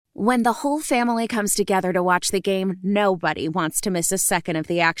When the whole family comes together to watch the game, nobody wants to miss a second of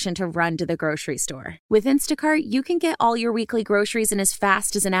the action to run to the grocery store. With Instacart, you can get all your weekly groceries in as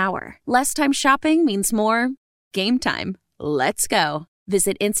fast as an hour. Less time shopping means more game time. Let's go.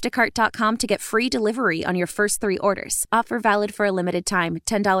 Visit instacart.com to get free delivery on your first 3 orders. Offer valid for a limited time.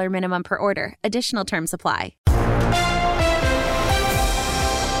 $10 minimum per order. Additional terms apply.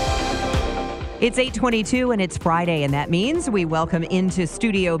 It's 8:22 and it's Friday, and that means we welcome into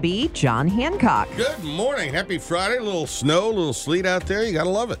Studio B, John Hancock. Good morning. Happy Friday. A little snow, a little sleet out there. You got to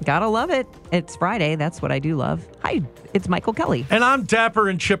love it. Gotta love it. It's Friday. That's what I do love. Hi, it's Michael Kelley. And I'm dapper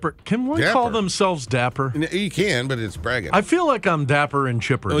and chipper. Can one Dapper? call themselves dapper? You can, but it's bragging. I feel like I'm dapper and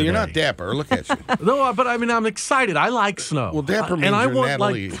chipper Well, you're today. not dapper. Look at you. No, but I mean, I'm excited. I like snow. Well, dapper means and I you're want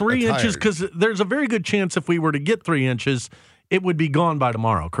Natalie like 3 inches attired. because there's a very good chance if we were to get 3 inches, it would be gone by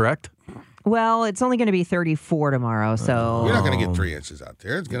tomorrow, correct? Well, it's only going to be 34 tomorrow, so... You're not going to get 3 inches out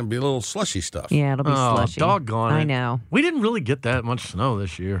there. It's going to be a little slushy stuff. Yeah, it'll be slushy. Doggone it. I know. We didn't really get that much snow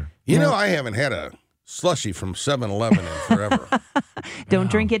this year. You know, I haven't had a slushy from 7-Eleven in forever.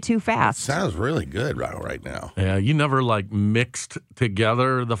 Don't drink it too fast. Sounds really good right now. Yeah, you never like mixed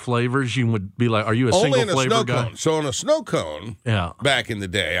together the flavors. You would be like, are you a Only single in a flavor snow guy? cone. So in a snow cone, Yeah. back in the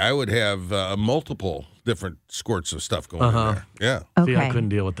day, I would have multiple different squirts of stuff going in there. Yeah. Okay. See, I couldn't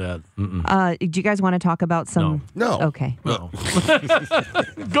deal with that. Mm-mm. Do you guys want to talk about some... No. Okay. No. No,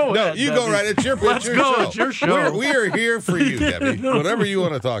 Go ahead, you go Debbie. right. It's your Let's go. show. It's your show. We are here for you, Debbie. Whatever you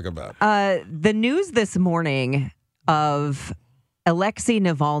want to talk about. The news this morning of Alexei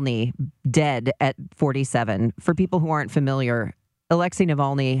Navalny dead at 47. For people who aren't familiar, Alexei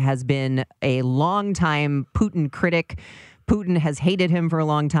Navalny has been a longtime Putin critic. Putin has hated him for a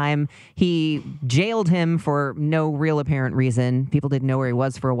long time. He jailed him for no real apparent reason. People didn't know where he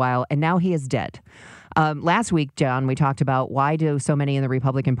was for a while, and now he is dead. Last week, John, we talked about why do so many in the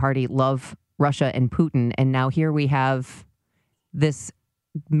Republican Party love Russia and Putin, and now here we have this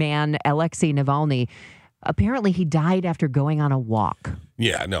man, Alexei Navalny. Apparently, he died after going on a walk.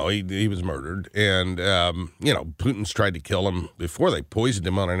 Yeah, no, he was murdered. And, Putin's tried to kill him before. They poisoned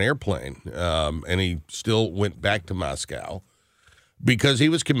him on an airplane. And he still went back to Moscow because he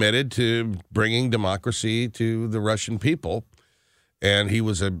was committed to bringing democracy to the Russian people. And he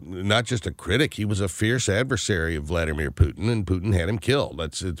was not just a critic, he was a fierce adversary of Vladimir Putin, and Putin had him killed.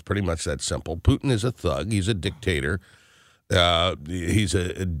 It's pretty much that simple. Putin is a thug. He's a dictator. He's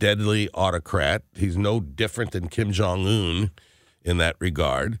a deadly autocrat. He's no different than Kim Jong-un in that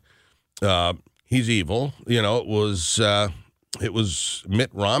regard. He's evil. You know, it was Mitt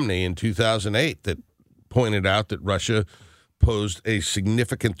Romney in 2008 that pointed out that Russia posed a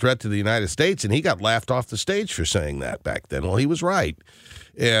significant threat to the United States, and he got laughed off the stage for saying that back then. Well, he was right.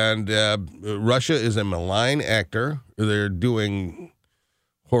 And Russia is a malign actor. They're doing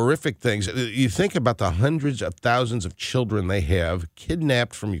horrific things. You think about the hundreds of thousands of children they have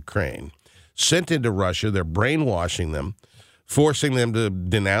kidnapped from Ukraine, sent into Russia. They're brainwashing them, forcing them to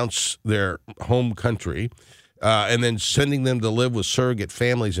denounce their home country, and then sending them to live with surrogate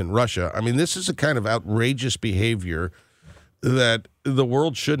families in Russia. I mean, this is a kind of outrageous behavior that the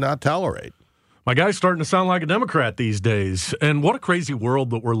world should not tolerate. My guy's starting to sound like a Democrat these days. And what a crazy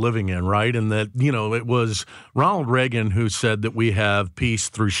world that we're living in, right? And that, it was Ronald Reagan who said that we have peace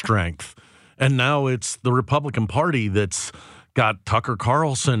through strength. And now it's the Republican Party that's got Tucker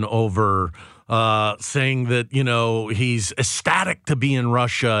Carlson over saying that, he's ecstatic to be in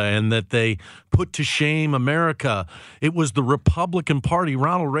Russia and that they put to shame America. It was the Republican Party,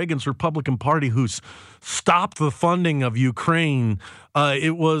 Ronald Reagan's Republican Party, who's stopped the funding of Ukraine.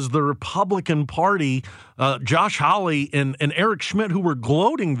 It was the Republican Party, Josh Hawley and Eric Schmidt, who were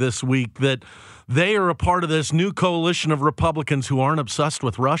gloating this week that they are a part of this new coalition of Republicans who aren't obsessed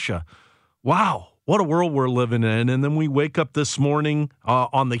with Russia. Wow. What a world we're living in. And then we wake up this morning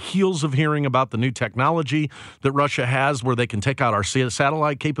on the heels of hearing about the new technology that Russia has where they can take out our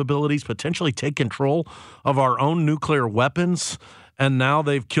satellite capabilities, potentially take control of our own nuclear weapons. And now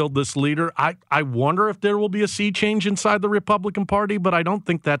they've killed this leader. I wonder if there will be a sea change inside the Republican Party, but I don't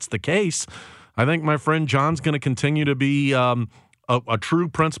think that's the case. I think my friend John's going to continue to be a true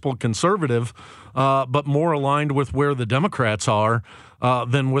principled conservative, but more aligned with where the Democrats are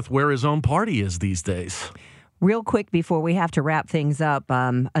than with where his own party is these days. Real quick before we have to wrap things up,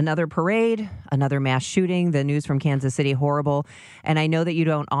 another parade, another mass shooting, the news from Kansas City, horrible. And I know that you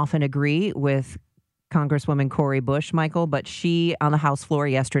don't often agree with Congresswoman Cori Bush, Michael, but she on the House floor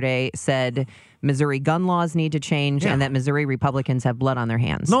yesterday said Missouri gun laws need to change and that Missouri Republicans have blood on their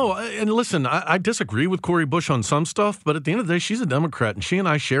hands. No, and listen, I disagree with Cori Bush on some stuff, but at the end of the day, she's a Democrat, and she and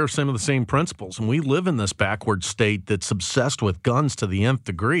I share some of the same principles, and we live in this backward state that's obsessed with guns to the nth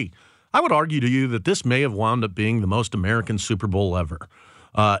degree. I would argue to you that this may have wound up being the most American Super Bowl ever.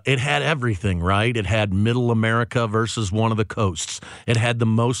 It had everything, right? It had middle America versus one of the coasts. It had the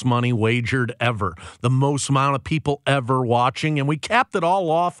most money wagered ever, the most amount of people ever watching, and we capped it all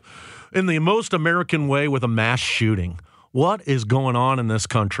off in the most American way with a mass shooting. What is going on in this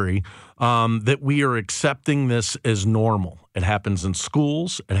country that we are accepting this as normal? It happens in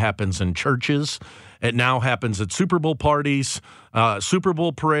schools. It happens in churches. It now happens at Super Bowl parties, Super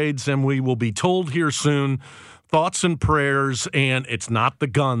Bowl parades, and we will be told here soon, thoughts and prayers, and it's not the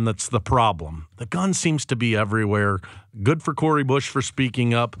gun that's the problem. The gun seems to be everywhere. Good for Cori Bush for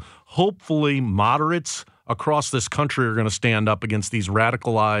speaking up. Hopefully moderates across this country are going to stand up against these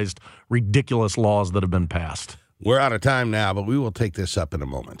radicalized, ridiculous laws that have been passed. We're out of time now, but we will take this up in a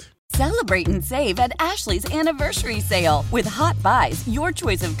moment. Celebrate and save at Ashley's Anniversary Sale. With Hot Buys, your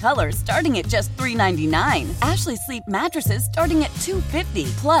choice of colors starting at just $3.99. Ashley Sleep mattresses starting at $2.50.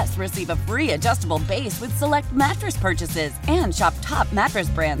 Plus, receive a free adjustable base with select mattress purchases. And shop top mattress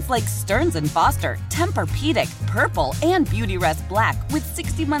brands like Stearns & Foster, Tempur-Pedic, Purple, and Beautyrest Black with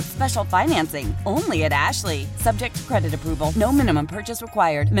 60-month special financing. Only at Ashley. Subject to credit approval. No minimum purchase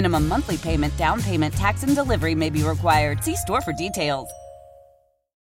required. Minimum monthly payment, down payment, tax, and delivery may be required. See store for details.